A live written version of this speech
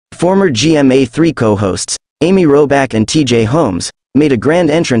Former GMA3 co-hosts, Amy Robach and T.J. Holmes, made a grand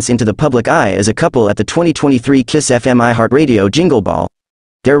entrance into the public eye as a couple at the 2023 KIIS FM iHeartRadio Jingle Ball.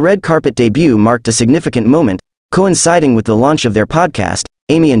 Their red carpet debut marked a significant moment, coinciding with the launch of their podcast,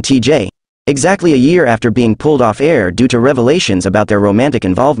 Amy and T.J., exactly a year after being pulled off air due to revelations about their romantic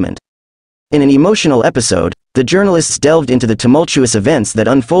involvement. In an emotional episode, the journalists delved into the tumultuous events that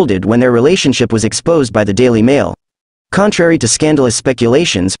unfolded when their relationship was exposed by the Daily Mail. Contrary to scandalous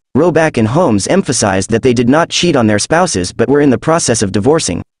speculations, Robach and Holmes emphasized that they did not cheat on their spouses but were in the process of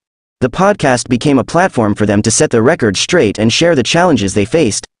divorcing. The podcast became a platform for them to set the record straight and share the challenges they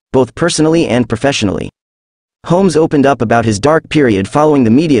faced, both personally and professionally. Holmes opened up about his dark period following the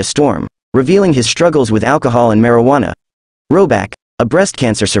media storm, revealing his struggles with alcohol and marijuana. Robach, a breast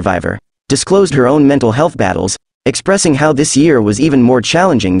cancer survivor, disclosed her own mental health battles, expressing how this year was even more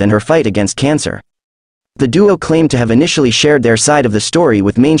challenging than her fight against cancer. The duo claimed to have initially shared their side of the story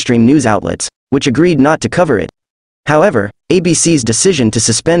with mainstream news outlets, which agreed not to cover it. However, ABC's decision to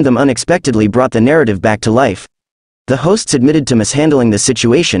suspend them unexpectedly brought the narrative back to life. The hosts admitted to mishandling the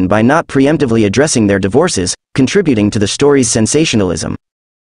situation by not preemptively addressing their divorces, contributing to the story's sensationalism.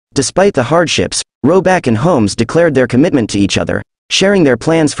 Despite the hardships, Robach and Holmes declared their commitment to each other, sharing their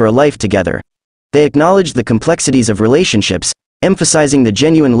plans for a life together. They acknowledged the complexities of relationships, emphasizing the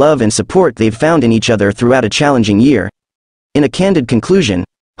genuine love and support they've found in each other throughout a challenging year. In a candid conclusion,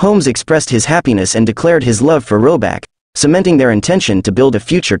 Holmes expressed his happiness and declared his love for Robach, cementing their intention to build a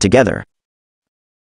future together.